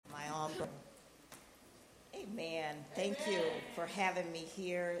Thank you for having me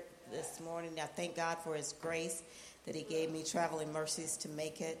here this morning. I thank God for his grace that he gave me traveling mercies to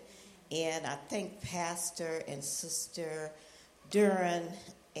make it. And I thank Pastor and Sister Duran,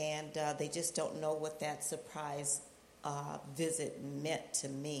 and they just don't know what that surprise visit meant to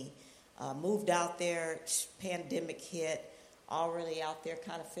me. Moved out there, pandemic hit, already out there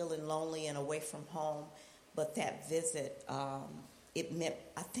kind of feeling lonely and away from home. But that visit, it meant,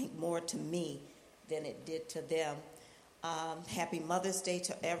 I think, more to me than it did to them. Happy Mother's Day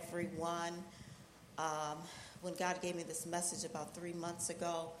to everyone. When God gave me this message about 3 months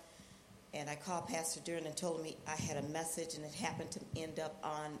ago, and I called Pastor Duran and told him I had a message, and it happened to end up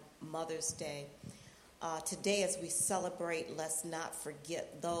on Mother's Day. Today, as we celebrate, let's not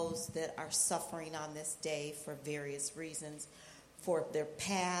forget those that are suffering on this day for various reasons, for their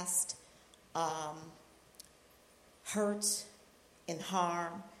past hurts and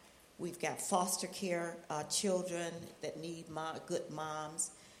harm. We've got foster care children that need good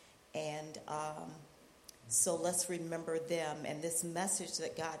moms, and so let's remember them. And this message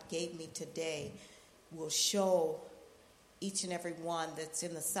that God gave me today will show each and every one that's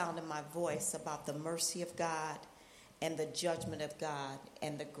in the sound of my voice about the mercy of God and the judgment of God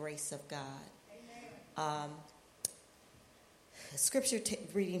and the grace of God. Scripture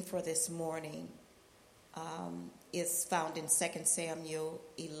reading for this morning is found in 2 Samuel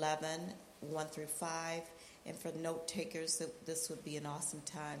 11, 1 through 5. And for note takers, this would be an awesome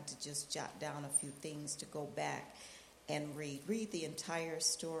time to just jot down a few things to go back and read. Read the entire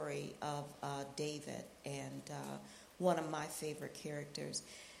story of David, and one of my favorite characters.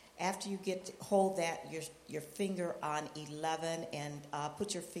 After you hold that, your finger on 11, and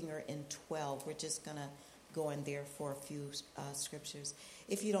put your finger in 12. We're just going to go in there for a few scriptures.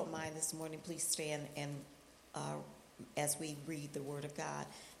 If you don't mind this morning, please stand and as we read the Word of God.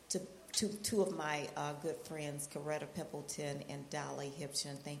 To two of my good friends, Coretta Pimpleton and Dolly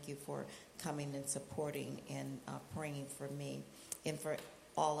Hipshin, thank you for coming and supporting and praying for me and for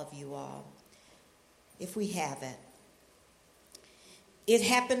all of you all. If we have it. It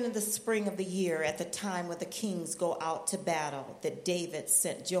happened in the spring of the year, at the time when the kings go out to battle, that David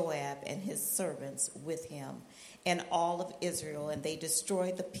sent Joab and his servants with him and all of Israel, and they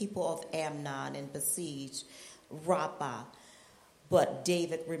destroyed the people of Ammon and besieged Rabbah. But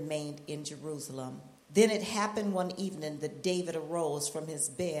David remained in Jerusalem. Then it happened one evening that David arose from his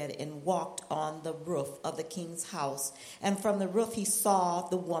bed and walked on the roof of the king's house. And from the roof he saw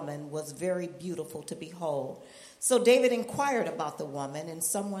the woman was very beautiful to behold. So David inquired about the woman, and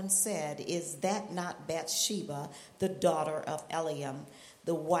someone said, "Is that not Bathsheba, the daughter of Eliam,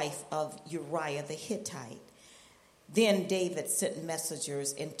 the wife of Uriah the Hittite?" Then David sent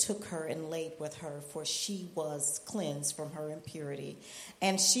messengers and took her and laid with her, for she was cleansed from her impurity.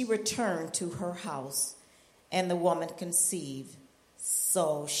 And she returned to her house, and the woman conceived.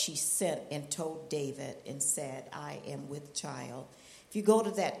 So she sent and told David and said, "I am with child." If you go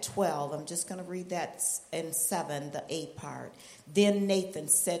to that 12, I'm just going to read that in 7, the 8 part. Then Nathan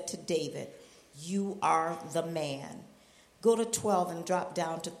said to David, "You are the man." Go to 12 and drop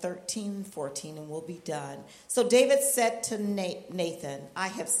down to 13 and 14, and we'll be done. So David said to Nathan, "I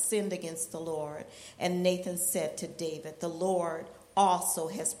have sinned against the Lord." And Nathan said to David, "The Lord also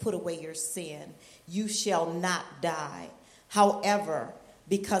has put away your sin. You shall not die. However,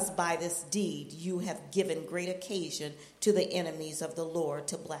 because by this deed you have given great occasion to the enemies of the Lord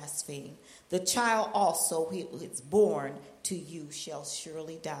to blaspheme, the child also who is born to you shall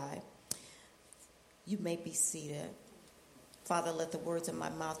surely die." You may be seated. Father, let the words of my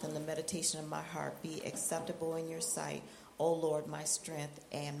mouth and the meditation of my heart be acceptable in your sight, O Lord, my strength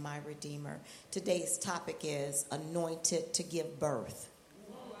and my redeemer. Today's topic is anointed to give birth.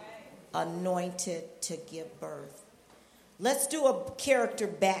 Anointed to give birth. Let's do a character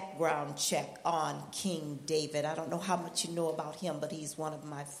background check on King David. I don't know how much you know about him, but he's one of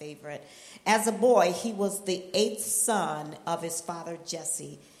my favorite. As a boy, he was the 8th son of his father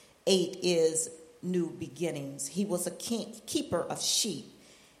Jesse. 8 is new beginnings. He was a keeper of sheep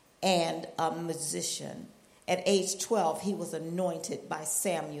and a musician. At age 12, he was anointed by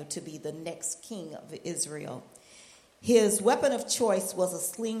Samuel to be the next king of Israel. His weapon of choice was a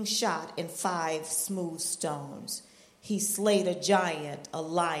slingshot and 5 smooth stones. He slayed a giant, a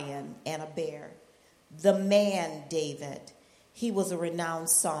lion, and a bear. The man David, he was a renowned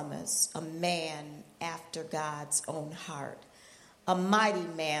psalmist, a man after God's own heart. A mighty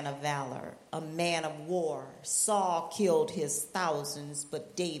man of valor, a man of war. Saul killed his thousands,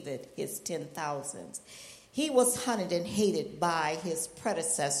 but David his 10,000s. He was hunted and hated by his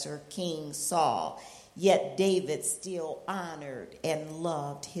predecessor, King Saul, yet David still honored and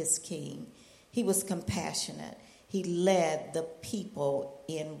loved his king. He was compassionate. He led the people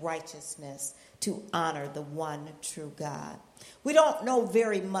in righteousness to honor the one true God. We don't know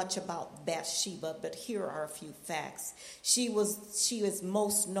very much about Bathsheba, but here are a few facts. She is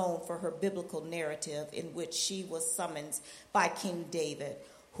most known for her biblical narrative in which she was summoned by King David,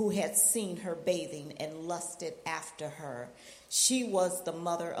 who had seen her bathing and lusted after her. She was the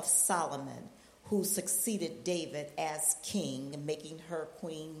mother of Solomon, who succeeded David as king, making her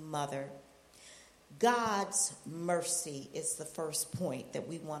queen mother. God's mercy is the first point that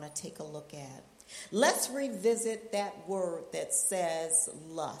we want to take a look at. Let's revisit that word that says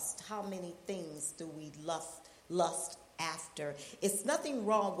lust. How many things do we lust after? It's nothing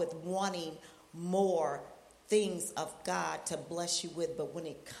wrong with wanting more things of God to bless you with, but when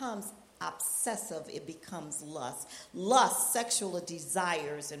it comes obsessive, it becomes lust. Lust, sexual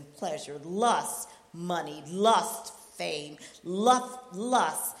desires and pleasure. Lust, money. Lust, fame.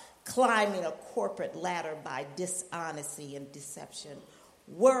 Lust, climbing a corporate ladder by dishonesty and deception.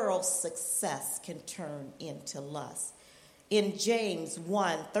 World success can turn into lust. In James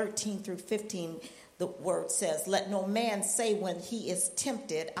 1:13-15, the word says, "Let no man say when he is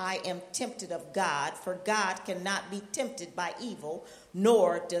tempted, I am tempted of God, for God cannot be tempted by evil,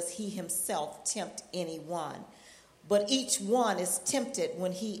 nor does he himself tempt anyone. But each one is tempted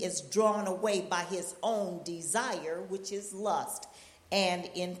when he is drawn away by his own desire, which is lust, and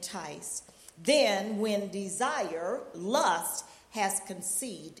enticed. Then when desire, lust, has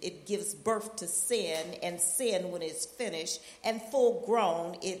conceived, it gives birth to sin, and sin, when it's finished and full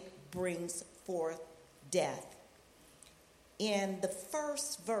grown, it brings forth death." In the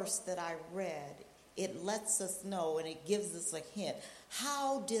first verse that I read, it lets us know, and it gives us a hint.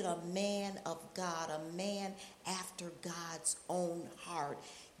 How did a man of God, a man after God's own heart,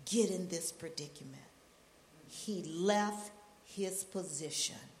 get in this predicament? He left his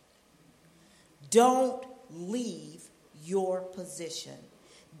position. Don't leave your position.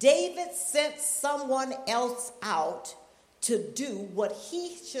 David sent someone else out to do what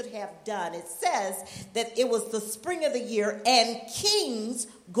he should have done. It says that it was the spring of the year and kings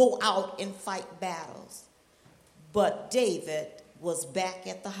go out and fight battles. But David was back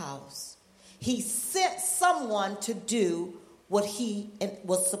at the house. He sent someone to do what he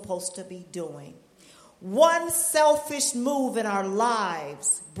was supposed to be doing. One selfish move in our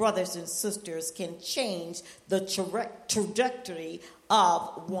lives, brothers and sisters, can change the trajectory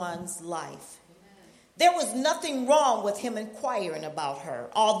of one's life. There was nothing wrong with him inquiring about her.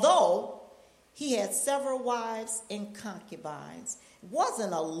 Although he had several wives and concubines, it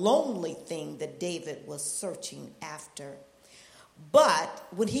wasn't a lonely thing that David was searching after. But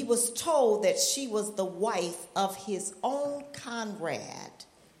when he was told that she was the wife of his own comrade,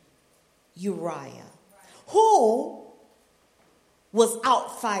 Uriah, who was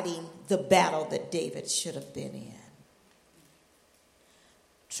out fighting the battle that David should have been in,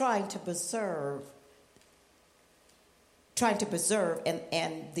 trying to preserve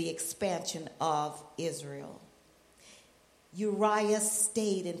and the expansion of Israel. Uriah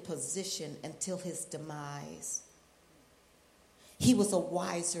stayed in position until his demise. He was a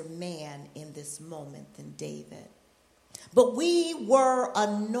wiser man in this moment than David. But we were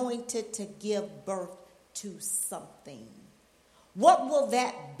anointed to give birth to something. What will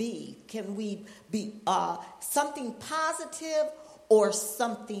that be? Can we be something positive or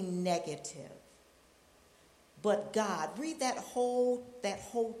something negative? But God, read that whole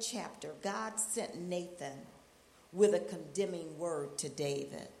chapter. God sent Nathan with a condemning word to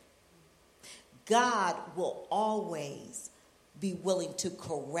David. God will always be willing to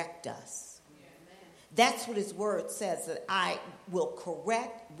correct us. That's what his word says, that I will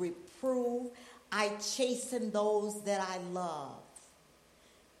correct, reprove, I chasten those that I love.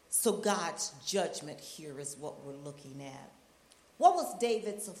 So God's judgment here is what we're looking at. What was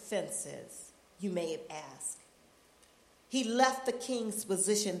David's offenses, you may have asked? He left the king's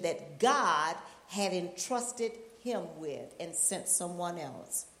position that God had entrusted him with and sent someone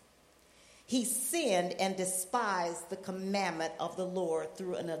else. He sinned and despised the commandment of the Lord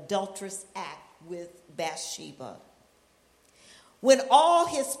through an adulterous act with Bathsheba. When all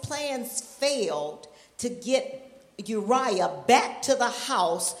his plans failed to get Uriah back to the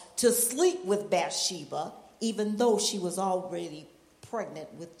house to sleep with Bathsheba, even though she was already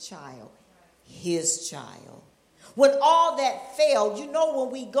pregnant with his child. When all that failed,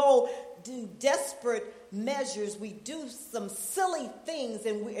 when we go do desperate measures, we do some silly things,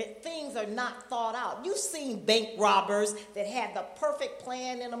 and things are not thought out. You've seen bank robbers that had the perfect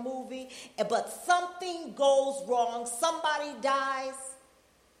plan in a movie, but something goes wrong, somebody dies.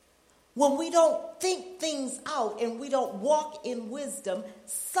 When we don't think things out and we don't walk in wisdom,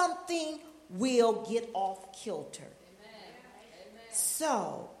 something will get off kilter.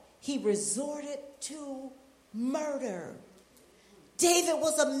 So he resorted to murder. David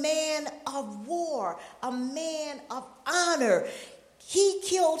was a man of war, a man of honor. He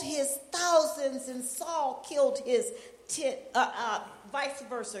killed his thousands and Saul killed his vice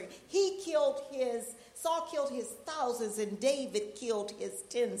versa. Saul killed his thousands and David killed his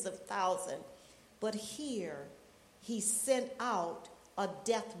tens of thousands. But here he sent out a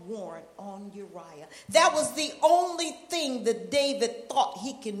death warrant on Uriah. That was the only thing that David thought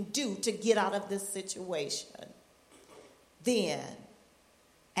he can do to get out of this situation. Then,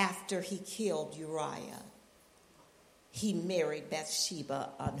 after he killed Uriah, he married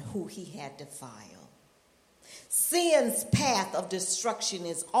Bathsheba, on who he had defiled. Sin's path of destruction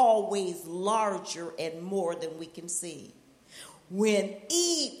is always larger and more than we can see. When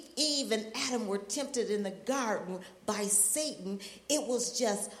Eve and Adam were tempted in the garden by Satan, it was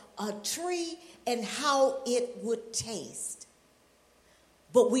just a tree and how it would taste.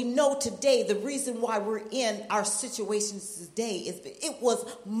 But we know today the reason why we're in our situations today is it was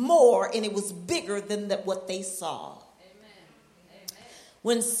more and it was bigger than what they saw. Amen.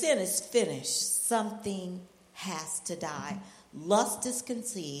 When sin is finished, something has to die. Lust is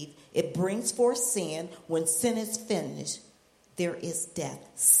conceived. It brings forth sin. When sin is finished, there is death.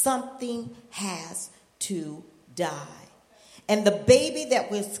 Something has to die. And the baby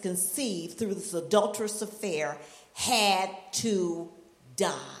that was conceived through this adulterous affair had to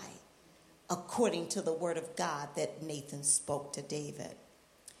die, according to the word of God that Nathan spoke to David.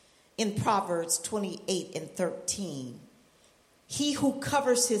 In Proverbs 28:13, he who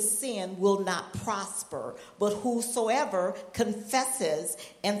covers his sin will not prosper, but whosoever confesses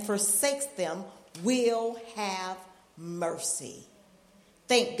and forsakes them will have mercy.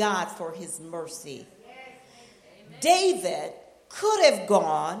 Thank God for his mercy. David could have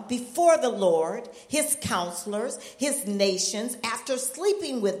gone before the Lord, his counselors, his nations, after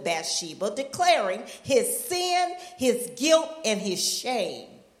sleeping with Bathsheba, declaring his sin, his guilt, and his shame.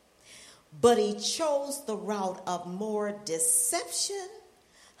 But he chose the route of more deception,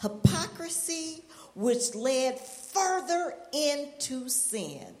 hypocrisy, which led further into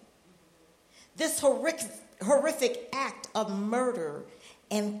sin. This horrific act of murder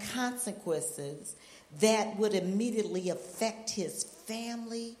and consequences that would immediately affect his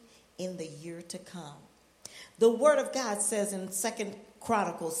family in the year to come. The word of God says in 2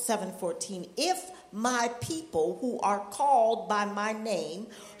 Chronicles 7:14, if my people who are called by my name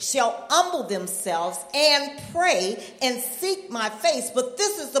shall humble themselves and pray and seek my face. But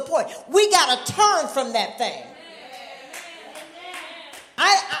this is the point. We got to turn from that thing.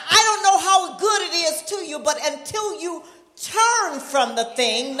 I don't know how good it is to you, but until you turn from the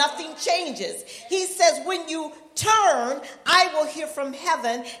thing, nothing changes. He says, when you turn, I will hear from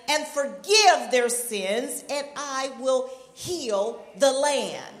heaven and forgive their sins, and I will heal the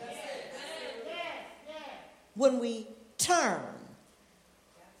land. When we turn,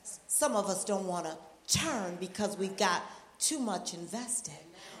 some of us don't want to turn because we've got too much invested.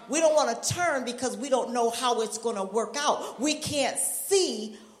 We don't want to turn because we don't know how it's going to work out. We can't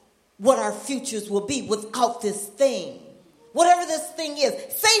see what our futures will be without this thing. Whatever this thing is,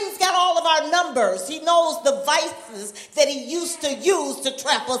 Satan's got all of our numbers. He knows the vices that he used to use to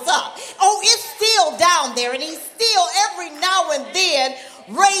trap us up. Oh, it's still down there, and he still every now and then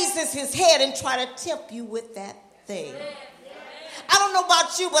raises his head and try to tempt you with that thing. I don't know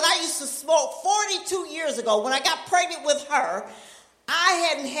about you, but I used to smoke 42 years ago. When I got pregnant with her, I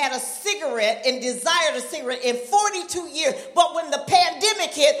hadn't had a cigarette and desired a cigarette in 42 years. But when the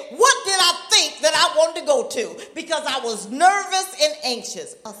pandemic hit, what did I think that I wanted to go to? Because I was nervous and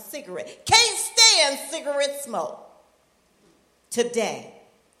anxious. A cigarette. Can't stand cigarette smoke. Today,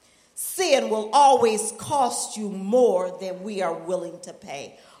 sin will always cost you more than we are willing to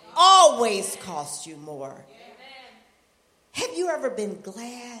pay. Always cost you more. Have you ever been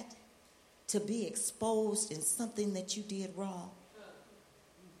glad to be exposed in something that you did wrong?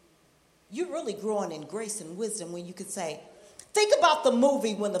 You're really growing in grace and wisdom when you could say, think about the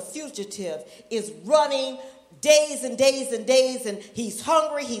movie when the fugitive is running days and days and days, and he's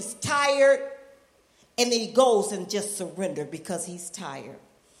hungry, he's tired, and then he goes and just surrenders because he's tired.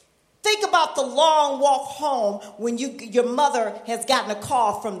 Think about the long walk home when your mother has gotten a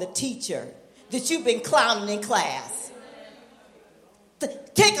call from the teacher that you've been clowning in class.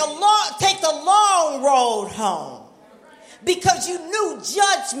 Take the long road home. Because you knew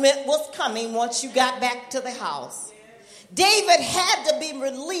judgment was coming once you got back to the house. David had to be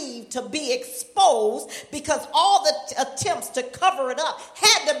relieved to be exposed because all the attempts to cover it up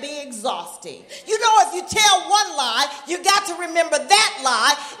had to be exhausting. You know, if you tell one lie, you got to remember that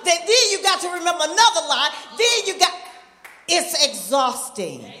lie. Then you got to remember another lie. It's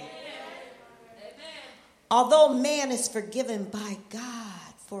exhausting. Although man is forgiven by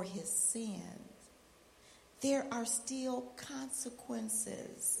God for his sins, there are still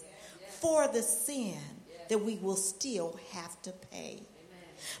consequences for the sin that we will still have to pay.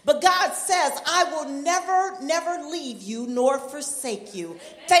 But God says, I will never leave you nor forsake you.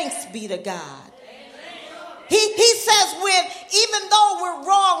 Thanks be to God. He says even though we're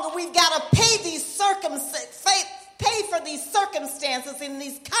wrong and we've got to pay for these circumstances and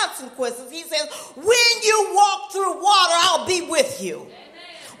these consequences, he says, when you walk through water, I'll be with you.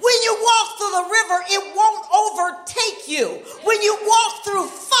 When you walk through the river, it won't overtake you. When you walk through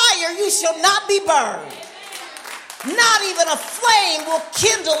fire, you shall not be burned. Not even a flame will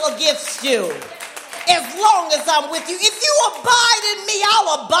kindle against you as long as I'm with you. If you abide in me,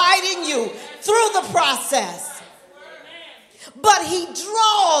 I'll abide in you through the process. But he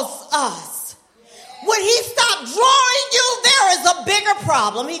draws us. When he stops drawing you, there is a bigger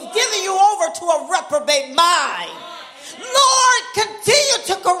problem. He's giving you over to a reprobate mind. Lord, continue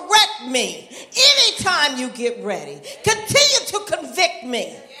to correct me anytime you get ready. Continue to convict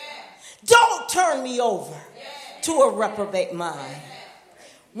me. Don't turn me over to a reprobate mind.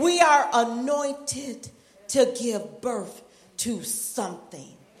 We are anointed to give birth to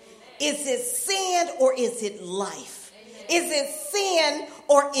something. Is it sin or is it life? Is it sin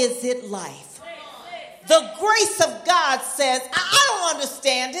or is it life? The grace of God says, I don't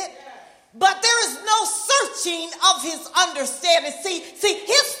understand it, but there is no searching of his understanding. See,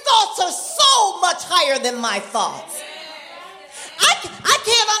 his thoughts are so much higher than my thoughts. I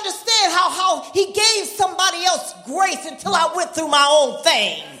can't understand how he gave somebody else grace until I went through my own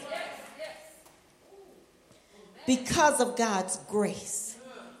thing. Because of God's grace,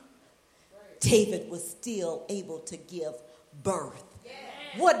 David was still able to give birth.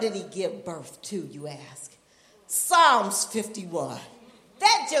 What did he give birth to, you ask? Psalms 51.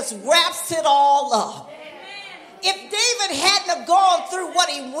 That just wraps it all up. If David hadn't have gone through what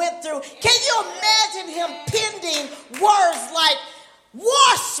he went through, can you imagine him penning words like,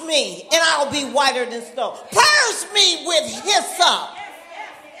 wash me and I'll be whiter than snow. Purge me with hyssop.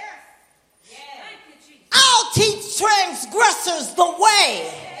 I'll teach transgressors the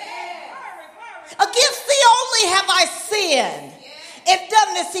way. Against thee only have I sinned and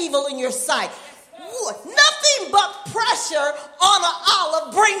done this evil in your sight. Nothing but pressure on an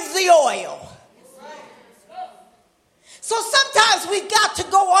olive brings the oil. So sometimes we've got to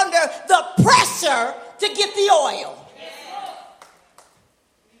go under the pressure to get the oil.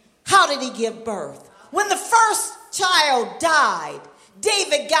 How did he give birth? When the first child died,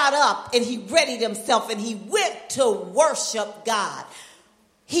 David got up and he readied himself and he went to worship God.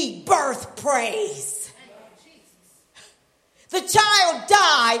 He birthed praise. The child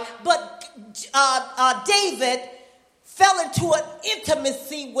died, but David fell into an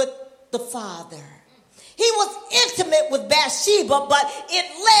intimacy with the father. He was intimate with Bathsheba, but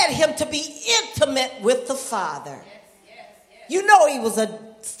it led him to be intimate with the father. You know, he was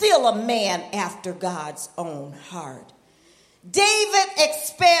still a man after God's own heart. David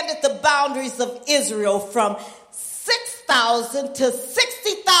expanded the boundaries of Israel from 6,000 to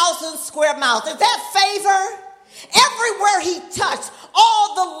 60,000 square miles. Is that favor? Everywhere he touched,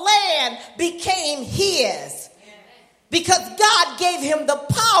 all the land became his. Because God gave him the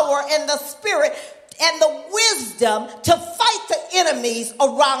power and the spirit and the wisdom to fight the enemies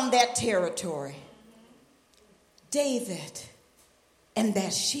around that territory. David and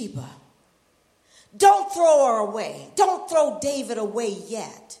Bathsheba. Don't throw her away. Don't throw David away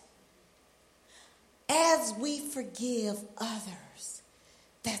yet. As we forgive others,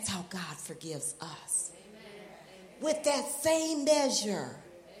 that's how God forgives us. Amen. With that same measure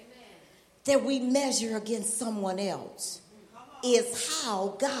that we measure against someone else is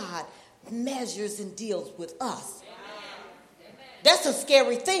how God measures and deals with us. That's a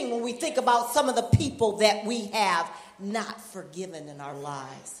scary thing when we think about some of the people that we have not forgiven in our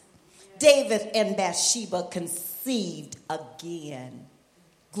lives. David and Bathsheba conceived again.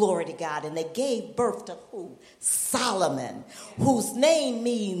 Glory to God. And they gave birth to who? Solomon, whose name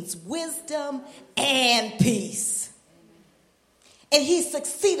means wisdom and peace. And he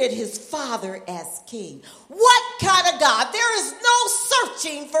succeeded his father as king. What kind of God? There is no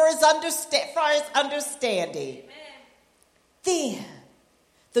searching for his understanding. Then,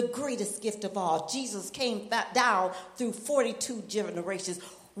 the greatest gift of all, Jesus came down through 42 generations.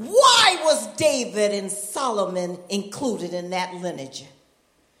 Why was David and Solomon included in that lineage?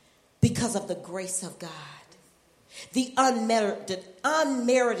 Because of the grace of God, the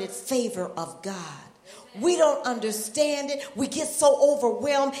unmerited favor of God. We don't understand it. We get so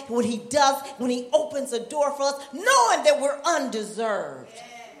overwhelmed when he opens a door for us, knowing that we're undeserved.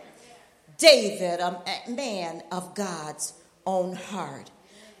 David, a man of God's own heart.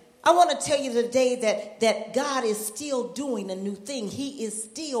 I want to tell you today that God is still doing a new thing. He is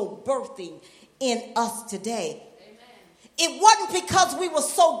still birthing in us today. It wasn't because we were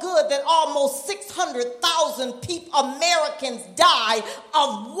so good that almost 600,000 Americans died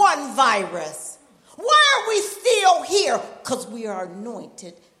of one virus. Why are we still here? Because we are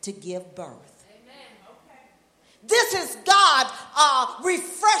anointed to give birth. This is God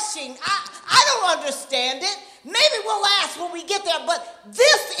refreshing. I don't understand it. Maybe we'll ask when we get there, but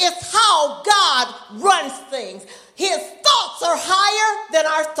this is how God runs things. His thoughts are higher than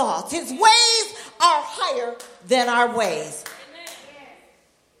our thoughts. His ways are higher than our ways.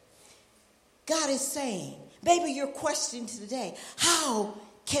 God is saying, maybe you're questioning today, how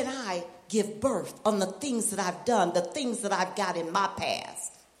can I give birth on the things that I've done, the things that I've got in my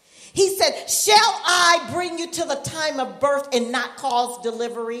past? He said, shall I bring you to the time of birth and not cause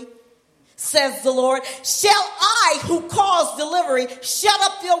delivery? Says the Lord. Shall I, who caused delivery, shut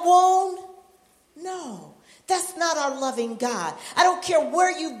up your womb? No, that's not our loving God. I don't care where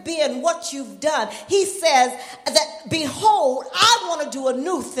you've been, what you've done. He says that, behold, I want to do a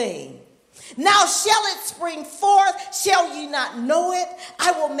new thing. Now shall it spring forth? Shall you not know it?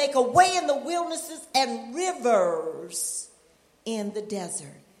 I will make a way in the wildernesses and rivers in the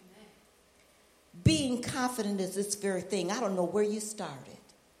desert. Being confident is this very thing. I don't know where you started.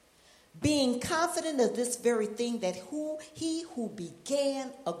 Being confident of this very thing, that he who began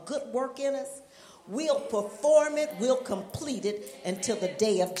a good work in us will perform it, will complete it until the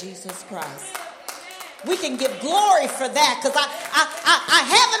day of Jesus Christ. We can give glory for that, because I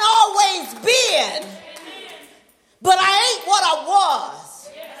haven't always been, but I ain't what I was.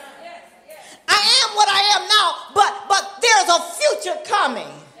 I am what I am now, but there's a future coming.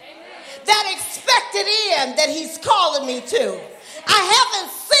 That expected end that he's calling me to. I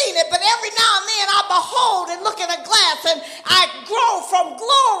haven't seen it, but every now and then I behold and look in a glass and I grow from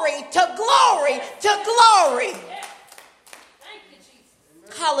glory to glory to glory. Thank you,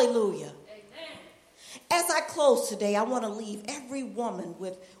 Jesus. Hallelujah. Amen. As I close today, I want to leave every woman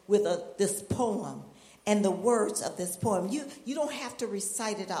with this poem and the words of this poem. You don't have to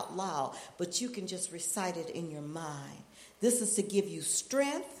recite it out loud, but you can just recite it in your mind. This is to give you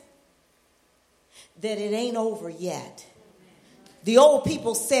strength, that it ain't over yet. The old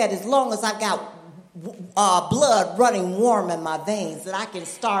people said, as long as I got blood running warm in my veins, that I can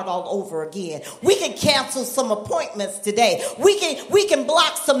start all over again. We can cancel some appointments today. We can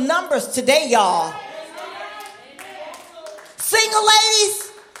block some numbers today, y'all. Single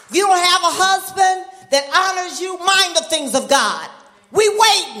ladies, if you don't have a husband that honors you, mind the things of God. We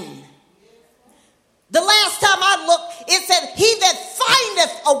waiting. The last time I looked, it said, he that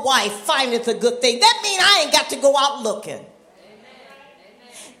findeth a wife findeth a good thing. That means I ain't got to go out looking. Amen.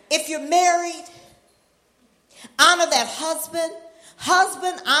 If you're married, honor that husband.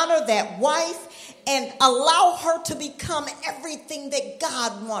 Husband, honor that wife, and allow her to become everything that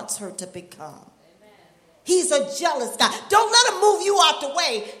God wants her to become. Amen. He's a jealous God. Don't let him move you out the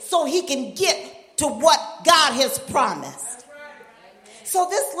way so he can get to what God has promised. So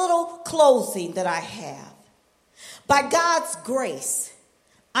this little closing that I have, by God's grace,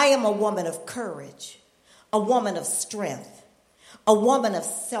 I am a woman of courage, a woman of strength, a woman of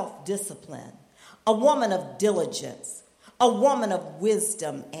self-discipline, a woman of diligence, a woman of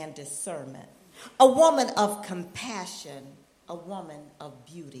wisdom and discernment, a woman of compassion, a woman of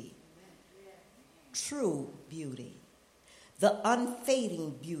beauty, true beauty, the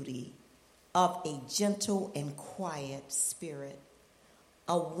unfading beauty of a gentle and quiet spirit.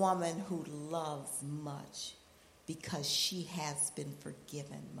 A woman who loves much because she has been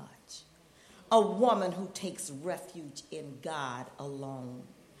forgiven much. A woman who takes refuge in God alone.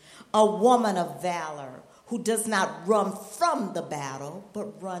 A woman of valor who does not run from the battle,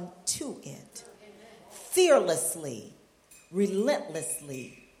 but run to it. Fearlessly,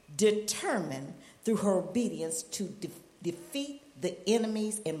 relentlessly, determined through her obedience to defeat the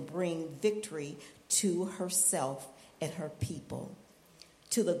enemies and bring victory to herself and her people,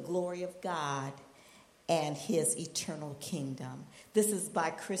 to the glory of God and his eternal kingdom. This is by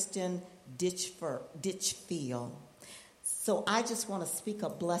Kristen Ditchfield. So I just want to speak a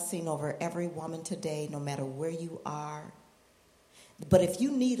blessing over every woman today, no matter where you are. But if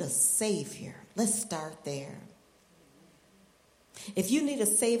you need a Savior, let's start there. If you need a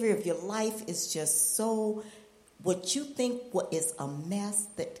Savior, if your life is just so, what you think what is a mess,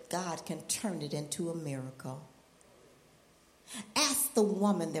 that God can turn it into a miracle. Ask the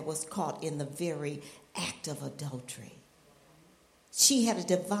woman that was caught in the very act of adultery. She had a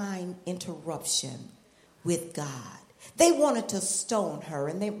divine interruption with God. They wanted to stone her,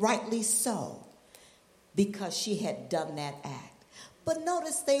 and they rightly so, because she had done that act. But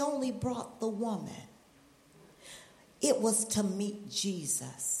notice they only brought the woman. It was to meet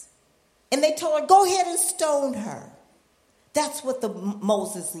Jesus. And they told her, go ahead and stone her. That's what the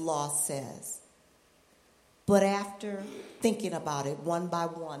Moses law says. But after thinking about it, one by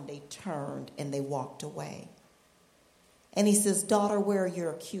one, they turned and they walked away. And he says, daughter, where are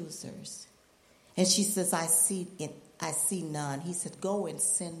your accusers? And she says, I see none. He said, go and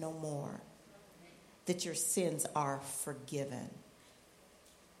sin no more, that your sins are forgiven.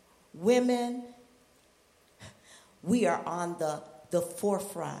 Women, we are on the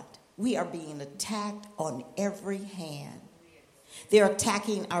forefront. We are being attacked on every hand. They're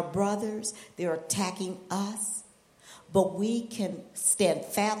attacking our brothers. They're attacking us. But we can stand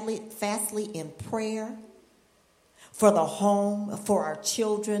fastly in prayer for the home, for our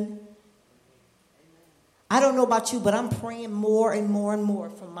children. I don't know about you, but I'm praying more and more and more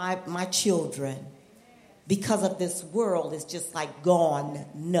for my children, because of this world is just like gone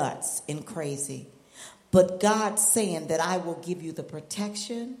nuts and crazy. But God's saying that I will give you the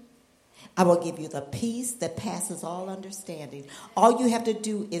protection. I will give you the peace that passes all understanding. All you have to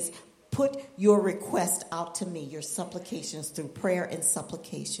do is put your request out to me, your supplications, through prayer and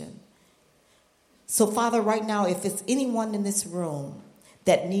supplication. So, Father, right now, if it's anyone in this room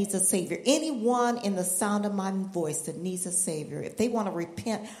that needs a Savior, anyone in the sound of my voice that needs a Savior, if they want to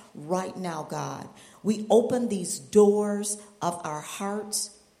repent right now, God, we open these doors of our hearts.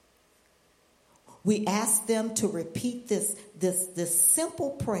 We ask them to repeat this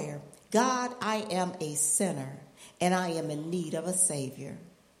simple prayer. God, I am a sinner, and I am in need of a Savior.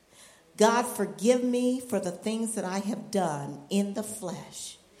 God, forgive me for the things that I have done in the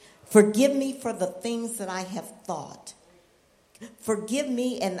flesh. Forgive me for the things that I have thought. Forgive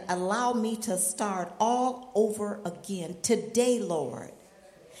me and allow me to start all over again today, Lord.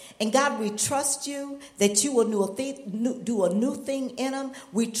 And God, we trust you that you will do a new thing in them.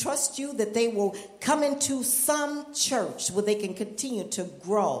 We trust you that they will come into some church where they can continue to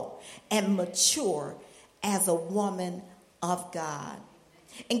grow and mature as a woman of God.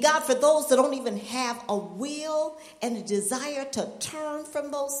 And God, for those that don't even have a will and a desire to turn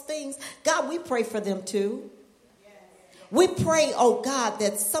from those things, God, we pray for them too. We pray, oh God,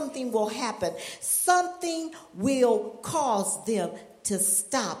 that something will happen. Something will cause them to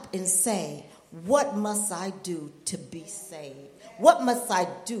stop and say, what must I do to be saved? What must I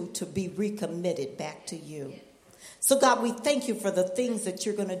do to be recommitted back to you? So, God, we thank you for the things that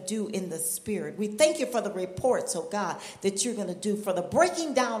you're going to do in the spirit. We thank you for the reports, oh God, that you're going to do, for the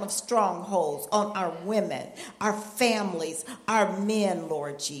breaking down of strongholds on our women, our families, our men,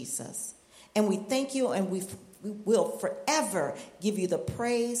 Lord Jesus. And we thank you, and we will forever give you the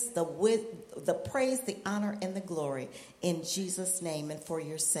praise, the honor, and the glory in Jesus' name and for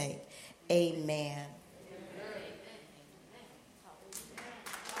your sake. Amen.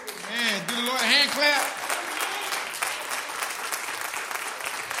 Amen. Give the Lord a hand clap.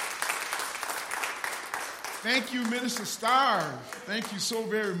 Thank you, Minister Starr. Thank you so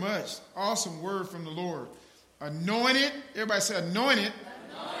very much. Awesome word from the Lord. Anointed. Everybody say anointed.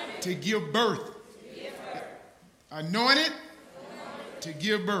 Anointed. To give birth. Anointed to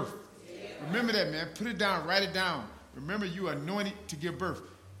give birth. Remember that, man. Put it down. Write it down. Remember, you are anointed to give birth.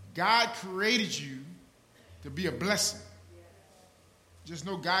 God created you to be a blessing. Just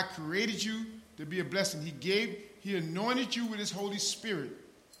know God created you to be a blessing. He anointed you with his Holy Spirit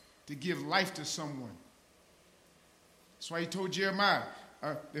to give life to someone. That's why he told Jeremiah,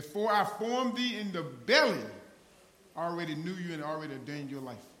 before I formed thee in the belly, I already knew you and already ordained your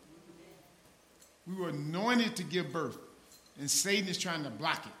life. We were anointed to give birth, and Satan is trying to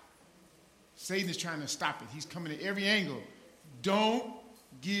block it. Satan is trying to stop it. He's coming at every angle. Don't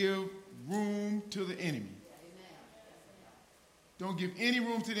give room to the enemy. Don't give any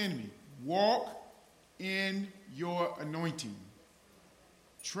room to the enemy. Walk in your anointing.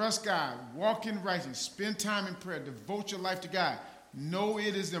 Trust God. Walk in righteousness. Spend time in prayer. Devote your life to God. Know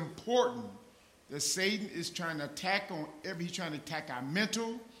it is important that Satan is trying to attack he's trying to attack our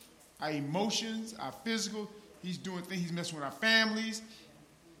mental, our emotions, our physical. He's doing things. He's messing with our families.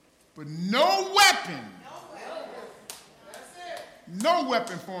 But no weapon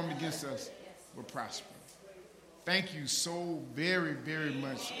formed against us will prosper. Thank you so very, very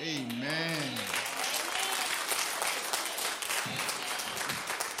much. Amen.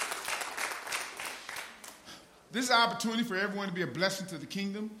 this is an opportunity for everyone to be a blessing to the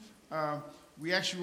kingdom. We actually